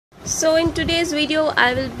So in today's video,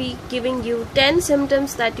 I will be giving you 10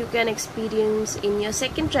 symptoms that you can experience in your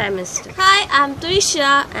second trimester. Hi, I'm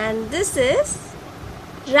Trisha and this is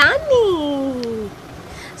Rani.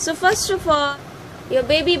 So first of all, your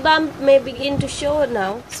baby bump may begin to show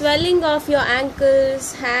now. Swelling of your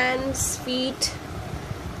ankles, hands, feet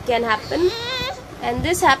can happen, and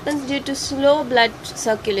this happens due to slow blood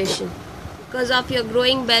circulation. Because of your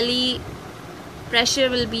growing belly, pressure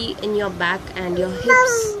will be in your back and your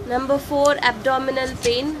hips. Number 4, abdominal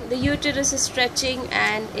pain. The uterus is stretching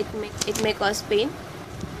and it may cause pain.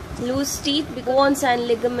 Loose teeth, bones and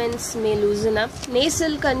ligaments may loosen up.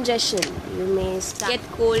 Nasal congestion, you may get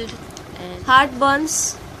cold. And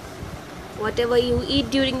heartburns, whatever you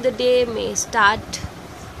eat during the day may start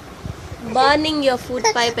burning your food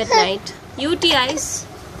pipe at night. UTIs,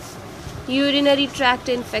 urinary tract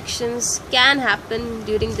infections, can happen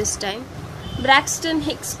during this time. Braxton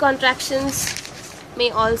Hicks contractions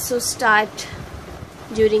may also start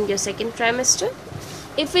during your second trimester.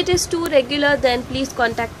 If it is too regular, then please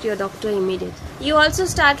contact your doctor immediately. You also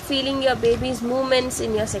start feeling your baby's movements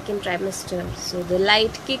in your second trimester, so the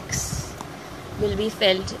light kicks will be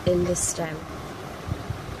felt in this time.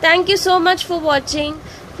 Thank you so much for watching.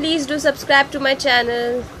 Please do subscribe to my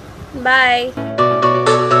channel. Bye.